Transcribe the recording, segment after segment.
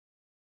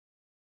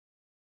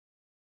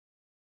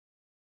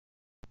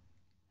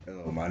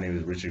Hello, my name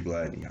is Richard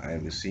Gladney. I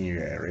am a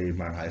senior at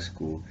Ravensmount High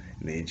School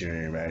in the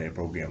Engineering and Management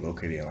program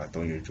located in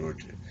Lithonia,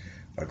 Georgia.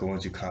 By going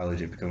to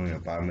college and becoming a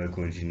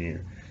biomedical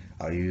engineer,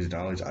 I'll use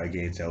knowledge I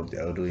gained to help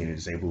the elderly and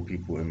disabled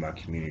people in my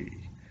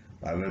community.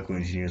 Biomedical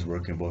engineers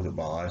work in both the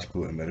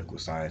biological and medical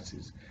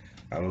sciences.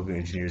 Biomedical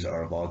engineers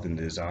are involved in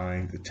the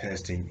design, the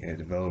testing, and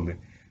the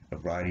development of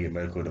a variety of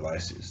medical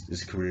devices.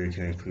 This career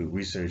can include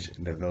research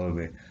and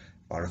development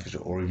of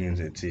artificial organs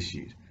and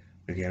tissues,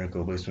 mechanical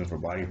replacement for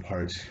body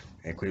parts,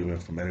 and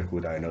equipment for medical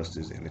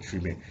diagnosis and the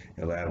treatment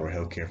in lab or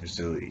healthcare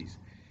facilities.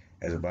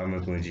 As a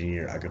biomedical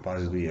engineer, I could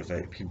positively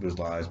affect people's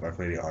lives by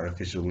creating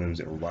artificial limbs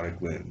and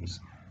robotic limbs.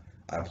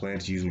 I plan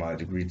to use my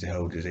degree to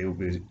help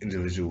disabled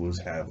individuals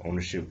have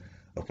ownership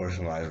of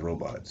personalized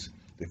robots.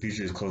 The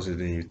future is closer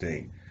than you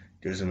think.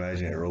 Just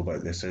imagine a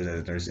robot that serves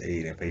as a nurse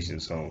aide in a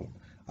patient's home.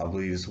 I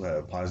believe this will have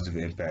a positive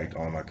impact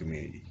on my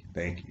community.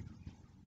 Thank you.